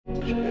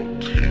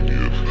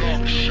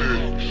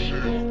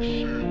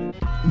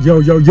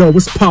Yo,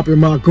 what's poppin',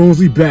 my goons?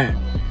 We back.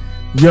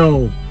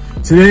 Yo,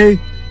 today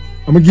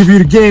I'm gonna give you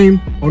the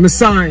game on the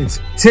signs.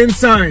 10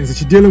 signs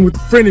that you're dealing with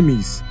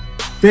frenemies,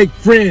 fake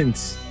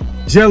friends,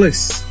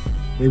 jealous.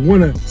 They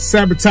wanna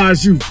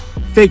sabotage you,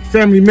 fake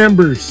family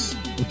members,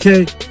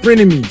 okay?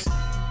 Frenemies.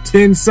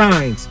 10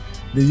 signs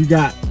that you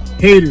got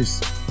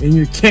haters in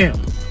your camp.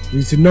 You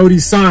need to know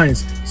these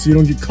signs so you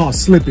don't get caught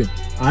slipping,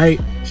 all right?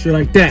 Shit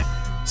like that.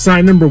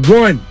 Sign number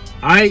 1,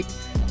 all right,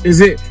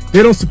 is it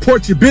they don't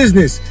support your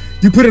business.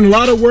 You put in a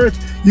lot of work,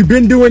 you've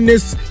been doing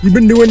this, you've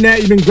been doing that,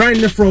 you've been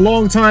grinding it for a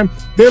long time.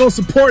 They don't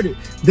support it.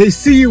 They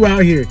see you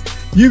out here.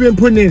 You've been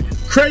putting in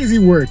crazy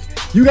work.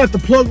 You got the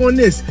plug on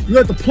this, you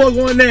got the plug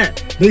on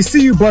that. They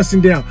see you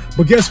busting down,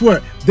 but guess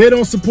what? They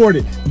don't support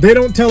it. They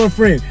don't tell a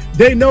friend.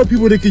 They know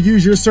people that could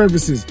use your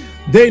services.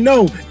 They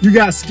know you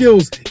got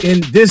skills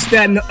in this,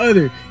 that, and the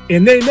other.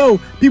 And they know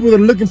people that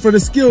are looking for the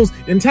skills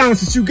and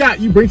talents that you got,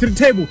 you bring to the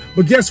table.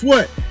 But guess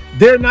what?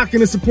 They're not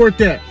gonna support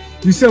that.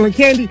 You selling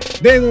candy,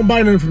 they ain't gonna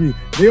buy nothing from you.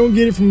 They don't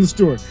get it from the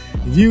store.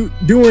 You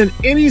doing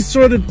any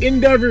sort of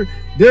endeavor,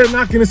 they're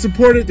not gonna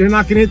support it. They're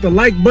not gonna hit the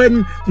like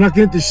button. They're not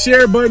gonna hit the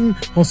share button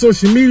on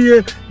social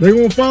media. They're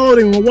gonna follow,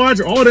 they're gonna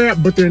watch, all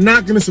that, but they're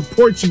not gonna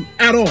support you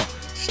at all.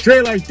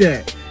 Straight like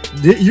that.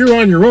 You're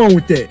on your own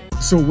with that.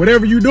 So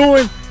whatever you're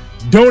doing,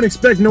 don't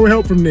expect no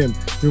help from them.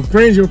 Your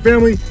friends, your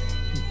family,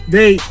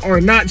 they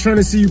are not trying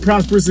to see you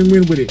prosperous and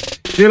win with it.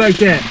 Straight like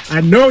that.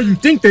 I know you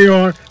think they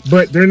are,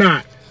 but they're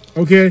not.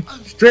 Okay?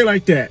 Straight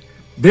like that.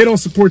 They don't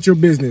support your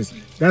business.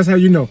 That's how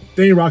you know.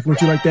 They ain't rocking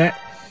with you like that.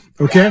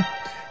 Okay?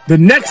 The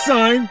next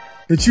sign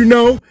that you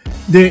know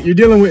that you're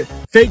dealing with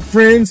fake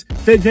friends,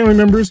 fake family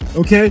members,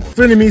 okay?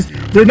 Frenemies,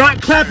 they're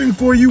not clapping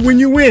for you when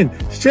you win.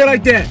 Straight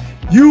like that.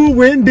 You will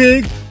win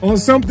big on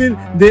something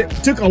that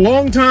took a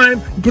long time.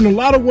 You put in a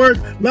lot of work,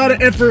 a lot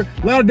of effort,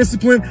 a lot of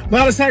discipline, a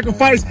lot of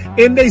sacrifice,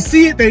 and they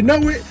see it, they know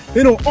it,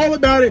 they know all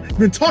about it. You've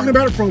been talking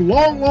about it for a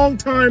long, long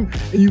time,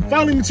 and you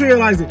finally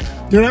materialize it.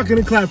 They're not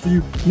gonna clap for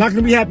you, not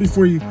gonna be happy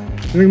for you.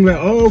 They're gonna be like,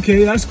 oh,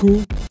 okay, that's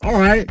cool. All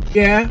right,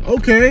 yeah,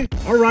 okay,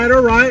 all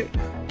right.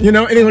 You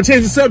know, and they're gonna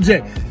change the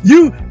subject.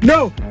 You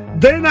know,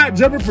 they're not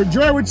jumping for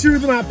joy with you.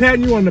 They're not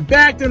patting you on the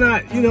back. They're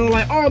not, you know,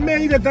 like, oh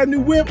man, you got that new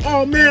whip.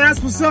 Oh man, that's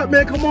what's up,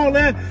 man. Come on,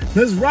 man.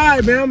 Let's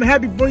ride, man. I'm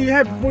happy for you,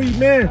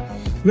 man.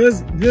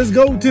 Let's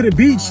go to the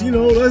beach, you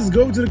know, let's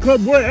go to the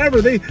club,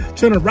 wherever. They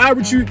trying to ride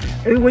with you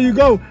everywhere you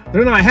go.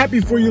 They're not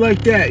happy for you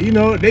like that. You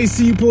know, they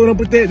see you pulling up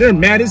with that, they're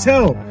mad as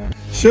hell.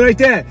 Shit like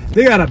that.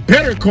 They got a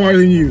better car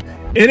than you.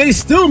 And they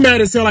still mad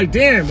as hell, like,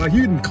 damn, like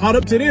you done caught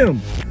up to them.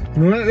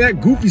 You know,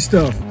 that goofy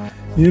stuff.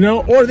 You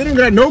know, or they don't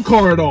got no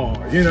car at all,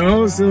 you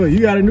know, so you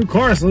got a new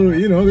car, so,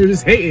 you know, they're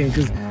just hating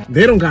because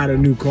they don't got a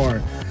new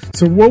car.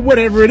 So, well,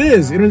 whatever it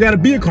is, it don't got to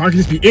be a car, it can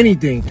just be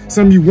anything.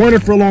 Something you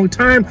wanted for a long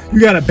time, you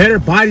got a better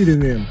body than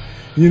them,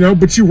 you know,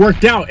 but you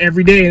worked out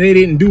every day and they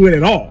didn't do it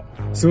at all.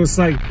 So it's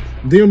like,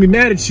 they gonna be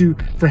mad at you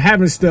for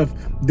having stuff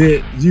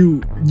that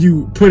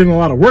you put in a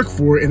lot of work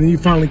for and then you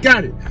finally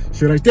got it.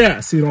 Shit like that, I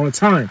see it all the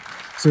time.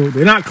 So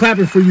they're not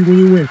clapping for you when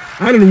you win.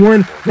 I done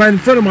won right in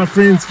front of my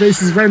friends'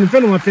 faces, right in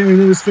front of my family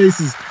members'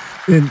 faces.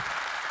 And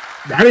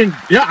I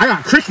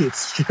got crickets,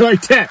 straight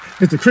like that.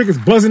 If the crickets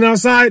buzzing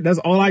outside, that's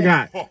all I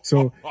got.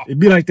 So it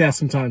be like that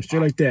sometimes,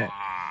 straight like that.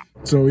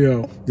 So,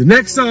 yo, the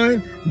next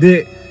sign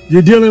that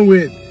you're dealing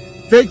with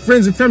fake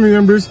friends and family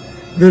members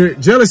that are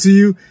jealous of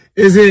you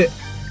is that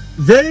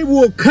they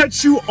will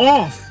cut you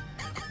off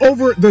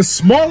over the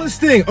smallest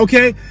thing,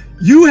 okay?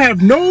 You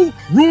have no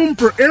room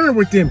for error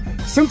with them.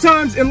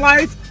 Sometimes in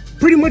life,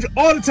 pretty much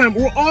all the time,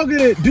 we're all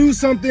gonna do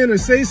something or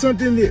say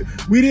something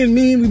that we didn't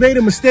mean, we made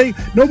a mistake.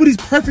 Nobody's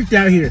perfect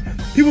out here.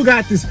 People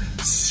got this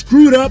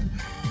screwed up,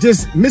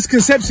 just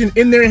misconception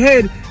in their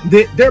head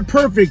that they're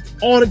perfect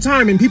all the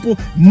time and people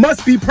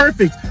must be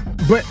perfect.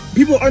 But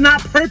people are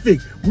not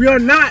perfect. We are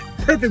not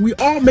perfect. We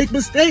all make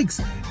mistakes.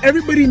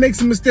 Everybody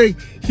makes a mistake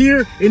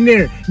here and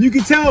there. You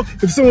can tell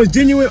if someone's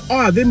genuine,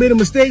 they made a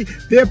mistake,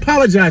 they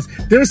apologize,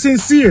 they're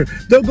sincere.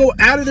 They'll go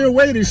out of their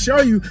way to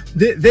show you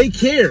that they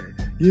care,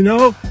 you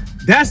know?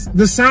 That's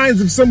the signs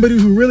of somebody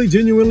who really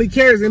genuinely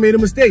cares they made a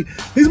mistake.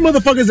 These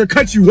motherfuckers that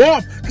cut you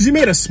off because you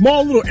made a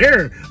small little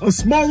error, a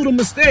small little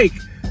mistake.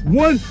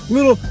 One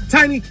little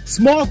tiny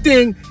small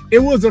thing, it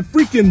was a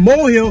freaking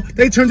molehill,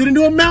 they turned it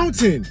into a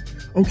mountain,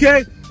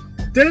 okay?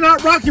 They're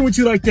not rocking with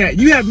you like that.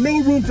 You have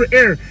no room for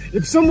error.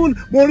 If someone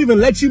won't even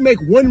let you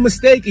make one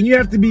mistake and you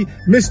have to be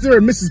Mr.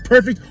 or Mrs.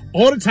 Perfect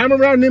all the time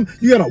around them,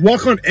 you gotta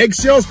walk on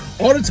eggshells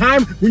all the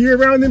time when you're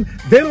around them,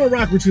 they don't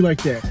rock with you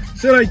like that.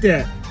 Shit like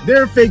that.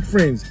 They're fake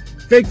friends,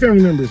 fake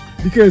family members,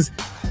 because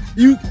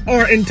you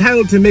are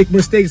entitled to make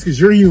mistakes because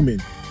you're human.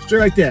 Straight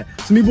like that.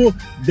 Some people,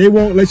 they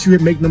won't let you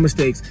make no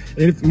mistakes.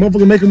 And if a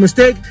motherfucker make a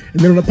mistake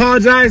and they don't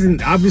apologize,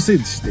 and obviously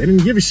they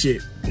didn't give a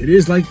shit. It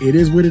is like, it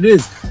is what it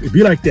is. It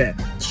be like that.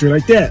 Straight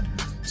like that.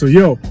 So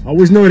yo,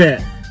 always know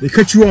that. They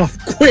cut you off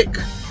quick.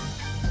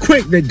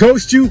 They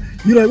ghost you.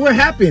 You're like, what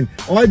happened?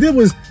 All I did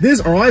was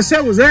this, or all I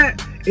said was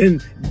that.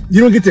 And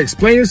you don't get to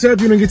explain yourself.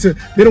 You don't get to,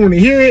 they don't want to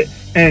hear it.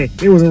 hey,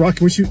 they wasn't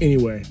rocking with you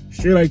anyway.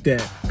 Straight like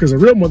that. Because a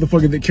real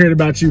motherfucker that cared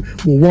about you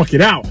will walk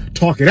it out,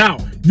 talk it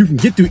out. You can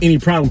get through any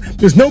problem.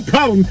 There's no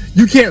problem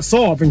you can't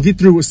solve and get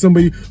through with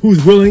somebody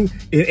who's willing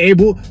and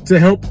able to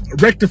help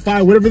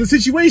rectify whatever the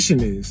situation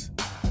is.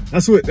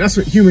 That's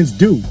what humans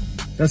do.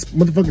 That's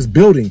motherfuckers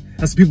building.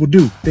 That's what people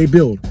do. They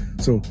build.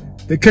 So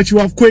they cut you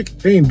off quick,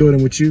 they ain't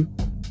building with you.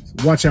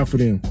 So watch out for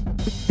them.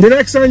 The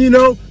next time you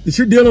know that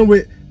you're dealing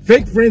with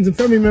fake friends and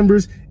family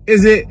members,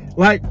 is it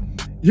like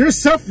you're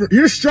suffering,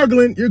 you're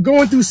struggling, you're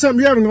going through something,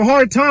 you're having a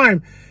hard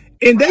time,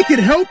 and they could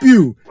help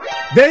you.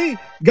 They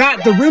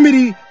got the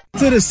remedy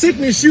to the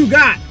sickness you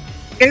got,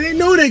 and they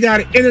know they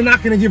got it, and they're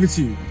not gonna give it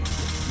to you.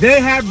 They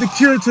have the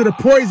cure to the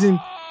poison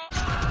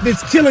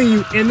that's killing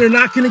you, and they're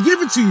not gonna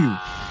give it to you.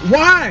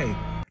 Why?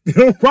 They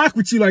don't rock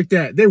with you like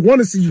that. They want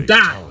to see you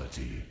die.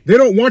 They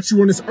don't want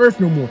you on this earth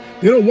no more.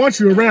 They don't want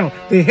you around.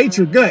 They hate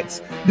your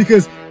guts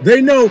because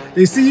they know,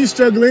 they see you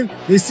struggling,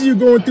 they see you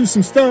going through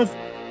some stuff,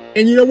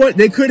 and you know what?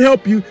 They could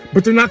help you,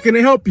 but they're not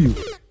gonna help you.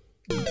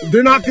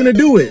 They're not gonna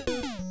do it.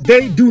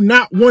 They do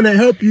not want to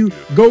help you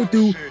go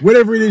through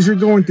whatever it is you're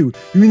going through.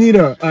 You need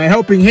a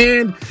helping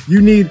hand.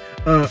 You need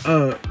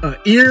a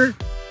ear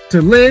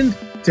to lend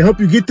to help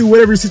you get through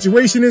whatever your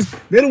situation is.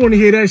 They don't want to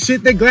hear that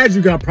shit. They're glad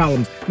you got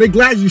problems. They're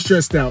glad you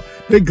stressed out.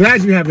 They're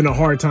glad you're having a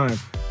hard time.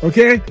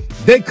 Okay?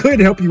 They could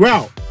help you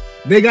out.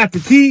 They got the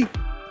key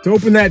to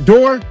open that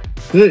door.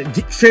 They're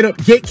straight up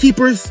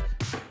gatekeepers,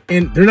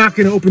 and they're not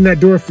going to open that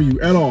door for you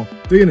at all.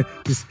 They're going to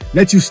just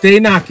let you stay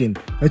knocking.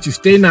 Let you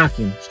stay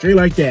knocking. Straight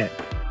like that.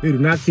 They do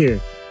not care.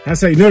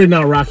 That's how you know they're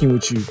not rocking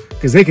with you,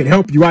 because they can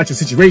help you out your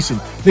situation.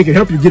 They can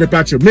help you get up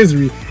out your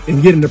misery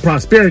and get into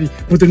prosperity,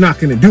 but they're not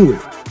going to do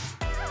it.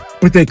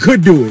 But they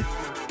could do it.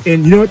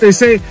 And you know what they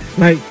say?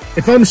 Like,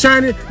 if I'm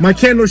shining, my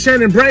candle's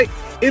shining bright,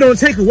 it don't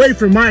take away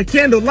from my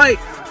candle light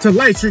to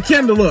light your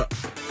candle up.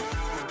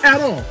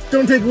 At all.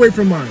 Don't take away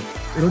from mine.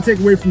 It don't take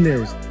away from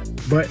theirs.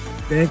 But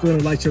they ain't going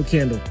to light your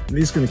candle. And they're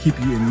just going to keep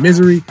you in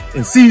misery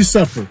and see you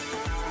suffer.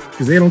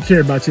 Because they don't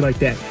care about you like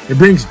that. It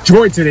brings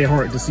joy to their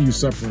heart to see you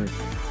suffering.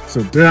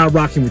 So they're not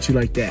rocking with you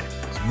like that.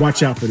 So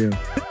watch out for them.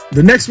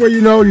 The next way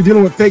you know you're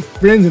dealing with fake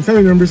friends and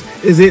family members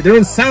is that they're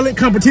in silent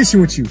competition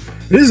with you.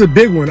 This is a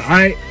big one, all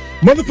right?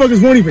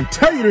 Motherfuckers won't even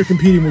tell you they're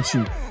competing with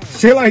you.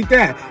 Shit like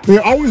that. They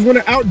always want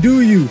to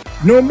outdo you,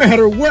 no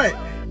matter what.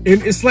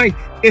 And it's like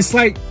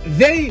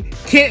they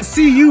can't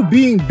see you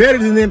being better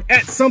than them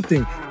at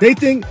something. They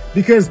think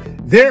because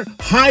they're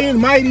high and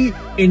mighty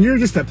and you're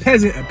just a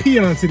peasant, a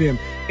peon to them.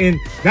 And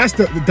that's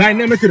the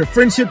dynamic of the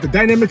friendship, the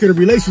dynamic of the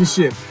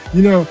relationship.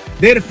 You know,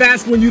 they're the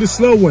fast one, you the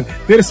slow one.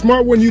 They're the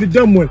smart one, you the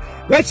dumb one.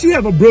 Let you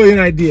have a brilliant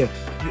idea.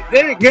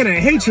 They're gonna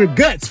hate your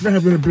guts for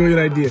having a brilliant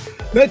idea.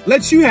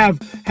 Let you have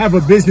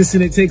a business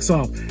and it takes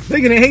off. They're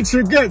gonna hate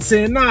your guts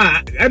saying, nah,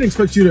 I didn't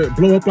expect you to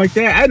blow up like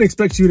that. I didn't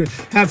expect you to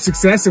have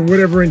success in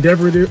whatever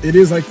endeavor it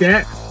is like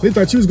that. They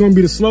thought you was gonna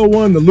be the slow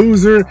one, the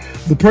loser,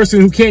 the person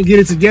who can't get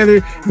it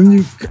together. When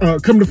you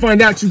come to find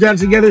out you got it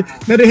together,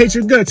 now they hate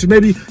your guts. Or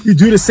maybe you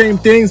do the same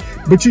things,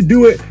 but you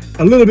do it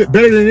a little bit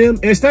better than them.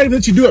 And it's not even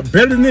that you do it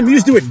better than them, you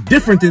just do it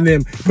different than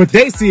them, but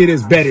they see it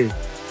as better.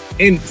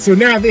 And so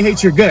now they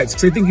hate your guts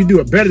because they think you do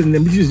it better than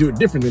them, but you just do it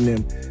different than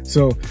them.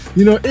 So,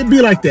 you know, it'd be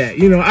like that.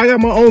 You know, I got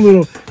my own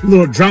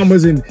little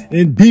dramas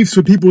and beefs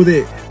with people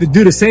that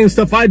do the same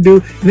stuff I do,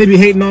 and they be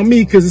hating on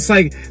me because it's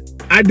like,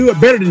 I do it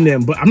better than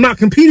them, but I'm not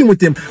competing with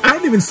them. I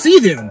don't even see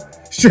them.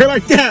 Straight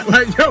like that.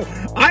 Like, yo,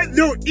 I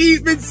don't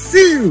even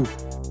see you.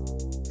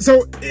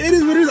 So it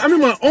is what it is. I'm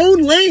in my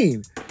own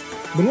lane.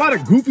 But a lot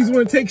of goofies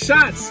want to take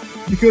shots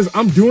because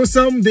I'm doing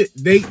something that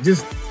they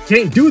just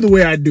can't do the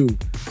way I do.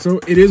 So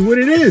it is what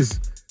it is.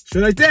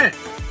 Straight like that.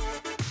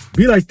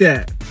 Be like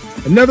that.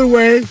 Another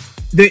way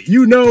that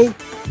you know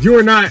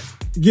you're not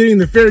getting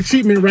the fair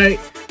treatment right,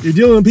 you're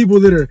dealing with people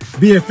that are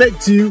being fake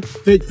to you,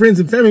 fake friends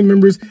and family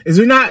members, is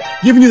they're not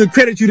giving you the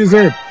credit you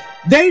deserve.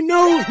 They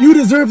know you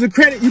deserve the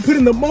credit. You put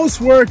in the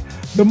most work,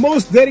 the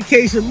most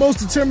dedication, most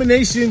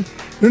determination.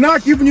 They're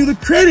not giving you the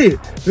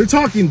credit. They're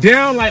talking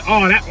down like,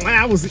 oh,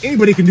 that was,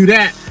 anybody can do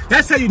that.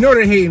 That's how you know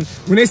they're hating.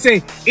 When they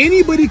say,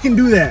 anybody can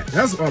do that.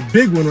 That's a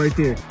big one right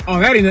there. Oh,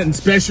 that ain't nothing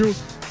special.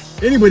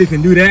 Anybody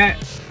can do that.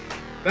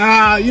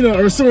 You know,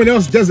 or someone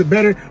else does it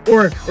better.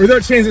 Or they'll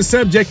change the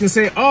subject and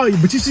say, oh,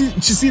 but you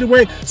should see the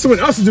way someone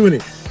else is doing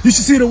it. You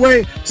should see the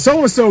way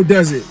so-and-so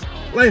does it.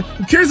 Like,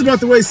 who cares about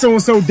the way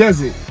so-and-so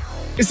does it?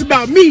 It's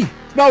about me.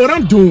 It's about what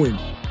I'm doing.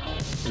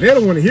 They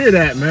don't want to hear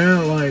that,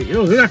 man. Like,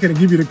 yo, they're not going to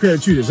give you the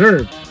credit you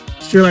deserve.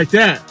 Straight like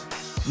that.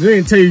 They're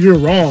going to tell you you're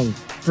wrong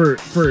for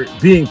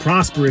being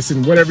prosperous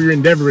in whatever your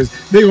endeavor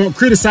is. They won't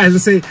criticize and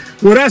say,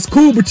 well, that's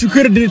cool, but you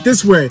could have did it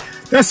this way.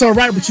 That's all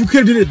right, but you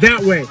could have did it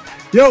that way.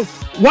 Yo,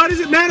 why does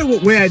it matter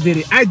what way I did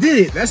it? I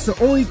did it. That's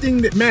the only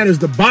thing that matters,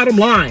 the bottom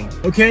line,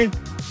 okay?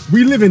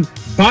 We live in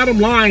bottom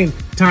line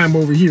time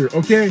over here,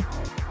 okay?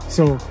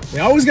 So they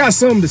always got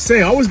something to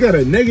say. Always got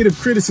a negative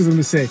criticism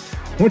to say.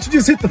 Why don't you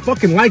just hit the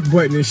fucking like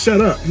button and shut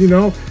up, you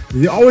know?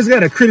 You always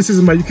got a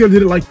criticism about you could have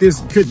did it like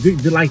this, you could have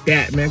did it like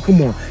that, man.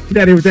 Come on, get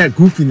out of here with that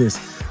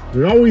goofiness.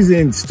 They're always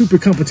in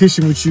stupid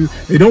competition with you.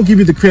 They don't give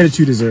you the credit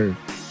you deserve.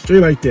 Straight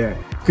like that.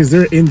 Because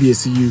they're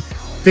envious of you.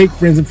 Fake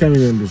friends and family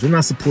members. They're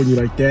not supporting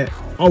you like that.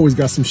 Always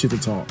got some shit to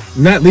talk.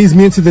 And that leads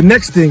me into the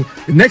next thing.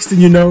 The next thing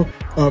you know,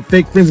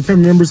 fake friends and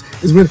family members,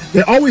 is when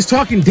they're always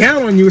talking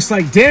down on you. It's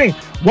like, dang,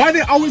 why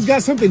they always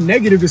got something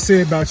negative to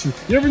say about you?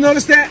 You ever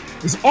notice that?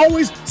 There's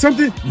always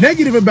something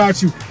negative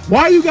about you.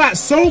 Why you got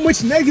so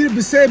much negative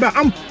to say about,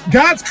 I'm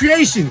God's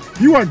creation.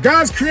 You are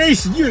God's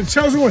creation. You're the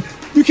chosen one.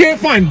 You can't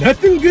find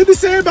nothing good to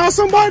say about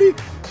somebody?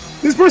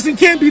 This person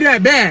can't be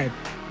that bad.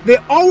 They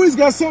always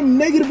got something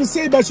negative to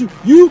say about you.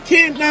 You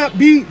cannot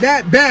be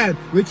that bad.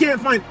 They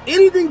can't find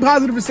anything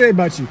positive to say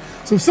about you.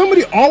 So if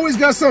somebody always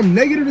got something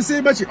negative to say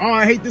about you, oh,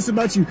 I hate this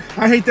about you,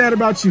 I hate that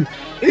about you,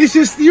 it's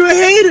just, you're a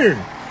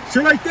hater.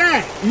 Shit like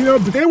that, you know,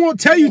 but they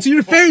won't tell you to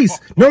your face.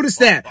 Notice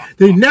that.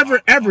 They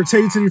never, ever tell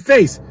you to your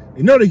face.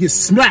 They know they get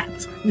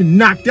slapped. You're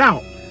knocked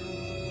out.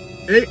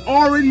 They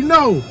already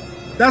know.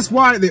 That's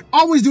why they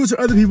always do it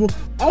to other people.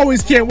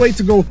 Always can't wait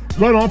to go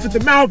run off at the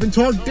mouth and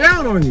talk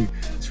down on you.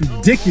 It's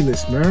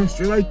ridiculous, man.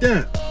 Straight like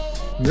that.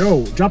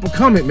 Yo, drop a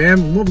comment, man.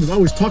 Motherfuckers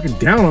always talking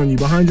down on you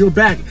behind your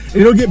back. And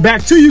it'll get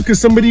back to you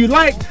because somebody you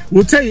like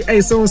will tell you,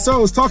 hey,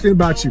 so-and-so is talking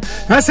about you.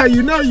 That's how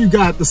you know you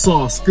got the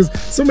sauce, because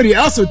somebody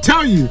else will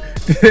tell you,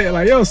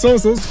 like, yo,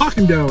 so-and-so's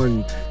talking down on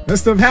you. That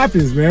stuff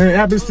happens, man. It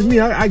happens to me.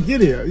 I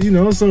get it, you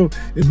know, so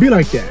it be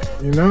like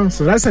that, you know?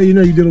 So that's how you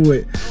know you're dealing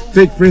with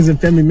fake friends and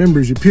family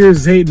members. Your peers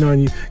is hating on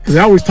you because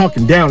they're always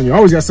talking down on you.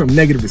 Always got something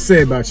negative to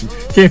say about you.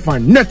 Can't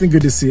find nothing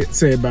good to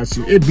say about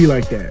you. It be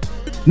like that.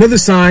 Another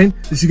sign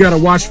that you gotta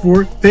watch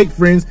for, fake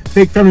friends,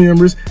 fake family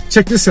members,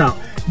 check this out.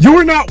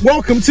 You're not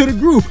welcome to the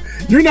group.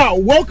 You're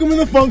not welcome in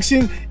the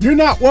function. You're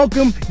not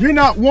welcome. You're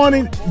not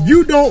wanted.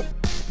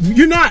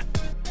 You're not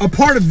a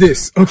part of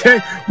this, okay?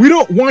 We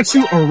don't want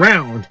you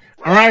around,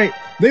 all right?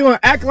 They gonna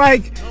act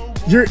like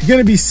you're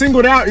gonna be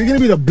singled out. You're gonna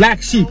be the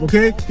black sheep,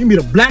 okay? You're gonna be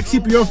the black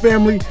sheep of your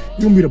family.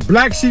 You're gonna be the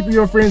black sheep of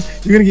your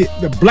friends. You're gonna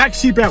get the black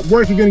sheep at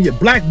work. You're gonna get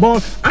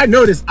blackballed. I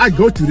know this. I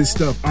go through this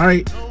stuff, all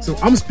right? So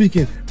I'm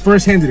speaking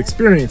first-hand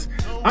experience.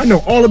 I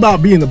know all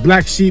about being the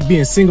black sheep,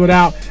 being singled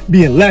out,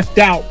 being left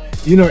out.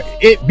 You know,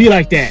 it be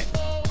like that,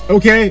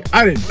 okay?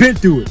 I done been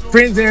through it,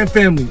 friends and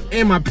family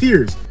and my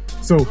peers.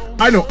 So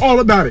I know all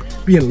about it,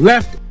 being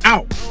left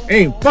out.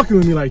 They ain't fucking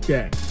with me like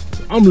that.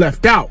 So I'm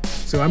left out.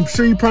 So I'm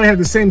sure you probably have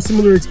the same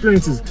similar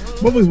experiences.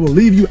 Motherfuckers will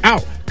leave you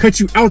out, cut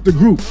you out the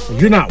group.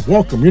 You're not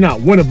welcome. You're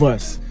not one of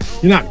us.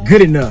 You're not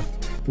good enough.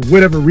 For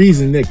whatever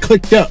reason, they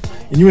clicked up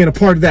and you ain't a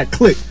part of that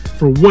clique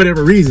for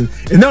whatever reason.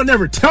 And they'll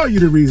never tell you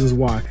the reasons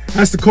why.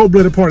 That's the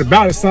cold-blooded part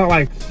about it. It's not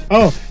like,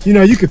 oh, you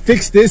know, you could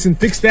fix this and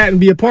fix that and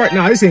be a part.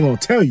 Nah, this ain't gonna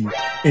tell you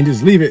and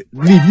just leave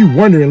you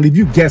wondering, leave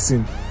you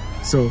guessing.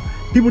 So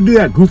people do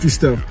that goofy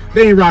stuff.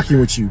 They ain't rocking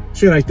with you.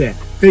 Straight like that.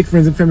 Fake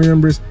friends and family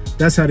members,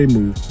 that's how they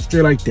move.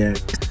 Straight like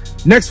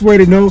that. Next way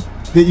to know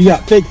that you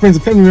got fake friends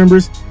and family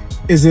members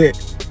is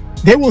that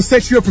they will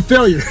set you up for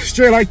failure.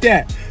 Straight like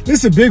that.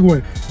 This is a big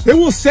one. They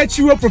will set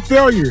you up for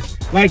failure.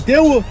 Like, they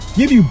will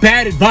give you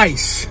bad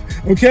advice.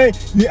 Okay,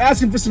 you're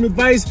asking for some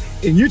advice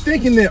and you're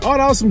thinking that, oh,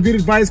 that was some good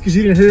advice because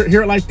you didn't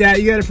hear it like that.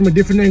 You got it from a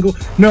different angle.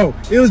 No,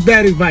 it was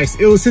bad advice.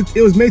 It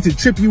was made to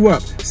trip you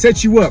up,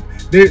 set you up.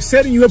 They're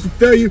setting you up for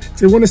failure.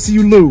 They want to see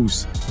you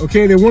lose.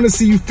 Okay, they want to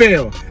see you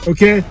fail.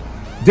 Okay,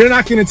 they're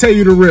not going to tell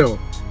you the real.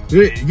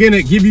 They're going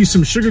to give you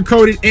some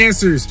sugar-coated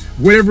answers.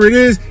 Whatever it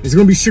is, it's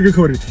going to be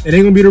sugar-coated. It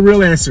ain't going to be the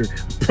real answer.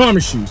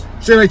 Promise you.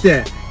 Straight like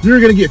that. You're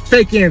going to get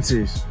fake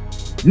answers.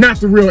 Not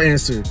the real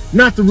answer.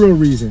 Not the real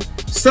reason.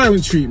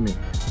 Silent treatment.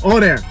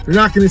 All that. They're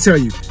not going to tell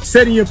you.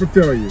 Setting you up for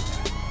failure.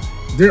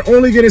 They're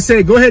only going to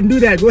say, go ahead and do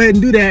that. Go ahead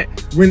and do that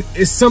when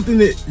it's something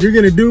that you're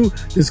going to do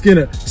that's going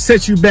to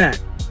set you back.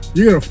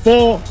 You're going to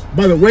fall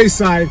by the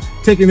wayside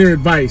taking their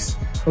advice.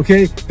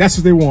 Okay? That's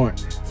what they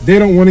want. They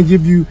don't want to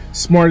give you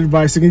smart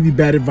advice. They're going to give you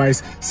bad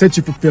advice, set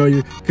you for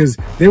failure because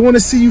they want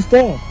to see you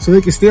fall so they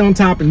can stay on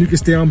top and you can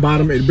stay on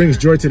bottom. It brings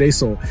joy to their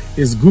soul.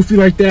 It's goofy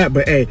like that,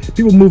 but hey,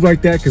 people move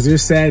like that because they're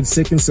sad,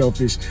 sick, and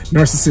selfish,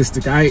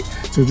 narcissistic, all right?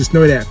 So just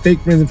know that.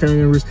 Fake friends and family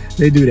members,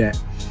 they do that.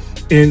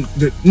 And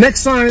the next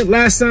sign,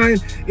 last sign,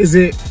 is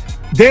that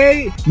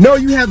they know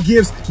you have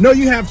gifts, know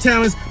you have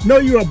talents, know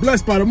you are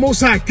blessed by the Most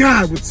High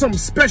God with something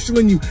special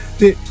in you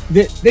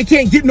that they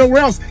can't get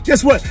nowhere else.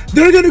 Guess what?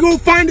 They're going to go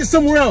find it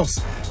somewhere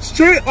else.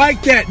 Straight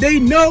like that. They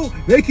know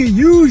they can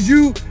use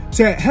you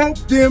to help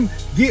them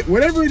get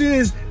whatever it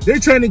is they're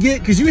trying to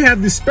get because you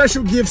have this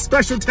special gift,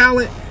 special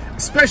talent,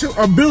 special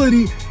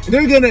ability.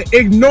 They're going to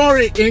ignore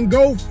it and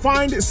go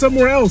find it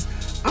somewhere else.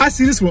 I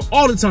see this one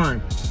all the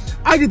time.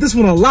 I get this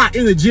one a lot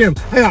in the gym.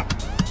 I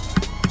got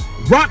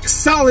rock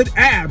solid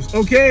abs,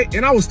 okay?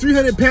 And I was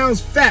 300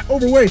 pounds fat,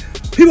 overweight.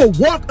 People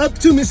walk up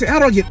to me and say, how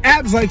do I get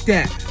abs like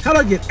that? How do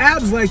I get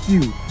abs like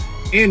you?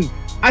 And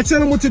I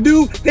tell them what to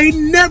do. They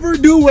never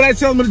do what I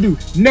tell them to do.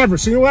 Never.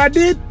 So you know what I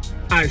did?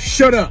 I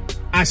shut up.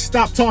 I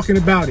stopped talking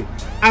about it.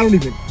 I don't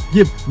even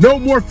give no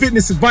more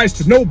fitness advice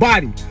to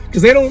nobody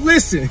because they don't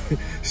listen.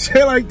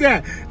 Shit like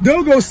that.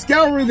 They'll go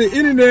scour the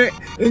internet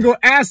and go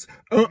ask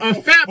a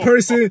fat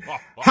person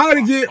how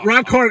to get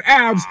rock hard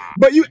abs,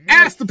 but you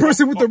asked the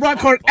person with the rock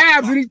hard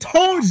abs and he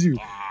told you.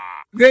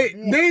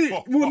 They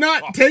will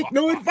not take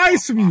no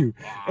advice from you.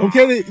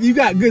 Okay, you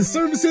got good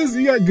services,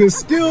 you got good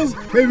skills.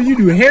 Maybe you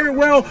do hair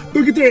well.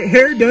 Go get their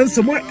hair done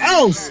somewhere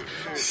else.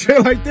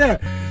 Shit like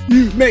that.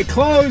 You make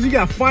clothes, you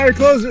got fire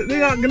clothes. They're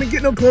not gonna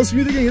get no clothes from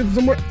you. They're gonna get it from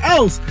somewhere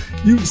else.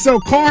 You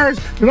sell cars.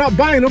 They're not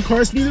buying no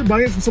cars from you. They're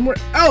buying it from somewhere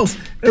else.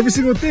 Every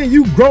single thing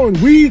you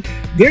growing weed,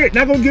 they're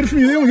not gonna get it from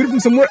you. They're gonna get it from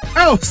somewhere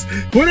else.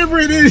 Whatever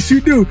it is you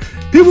do,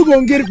 people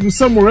gonna get it from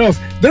somewhere else.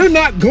 They're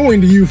not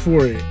going to you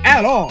for it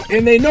at all.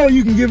 And they know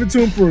you can give it to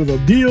them for the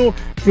deal,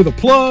 for the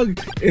plug,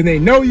 and they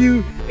know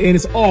you, and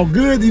it's all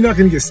good. You're not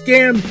gonna get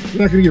scammed.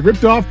 You're not gonna get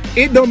ripped off.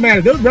 It don't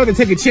matter. They'll rather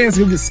take a chance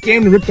and go get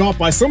scammed and ripped off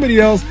by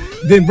somebody else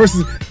than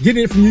versus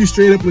getting it from you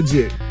straight up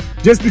legit.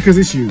 Just because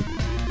it's you.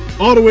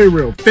 All the way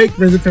real. Fake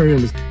friends and family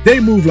members. They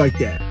move like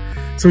that.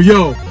 So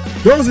yo,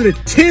 those are the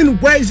 10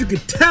 ways you can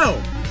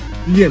tell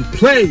you're getting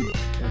played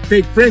by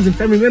fake friends and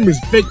family members,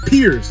 fake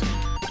peers.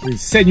 They're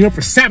setting you up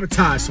for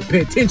sabotage, so pay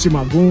attention,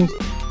 my goons.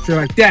 Straight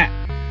like that.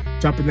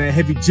 Dropping that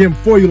heavy gem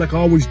for you like I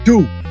always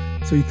do.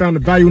 So you found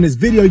the value in this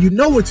video, you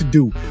know what to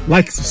do.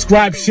 Like,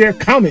 subscribe, share,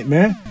 comment,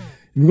 man.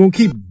 We're gonna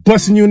keep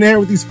busting you in the air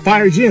with these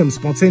fire gems,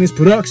 spontaneous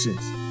productions.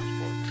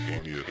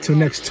 Till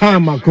next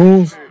time, my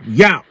goons,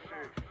 we out.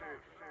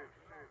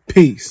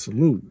 Peace,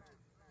 salute.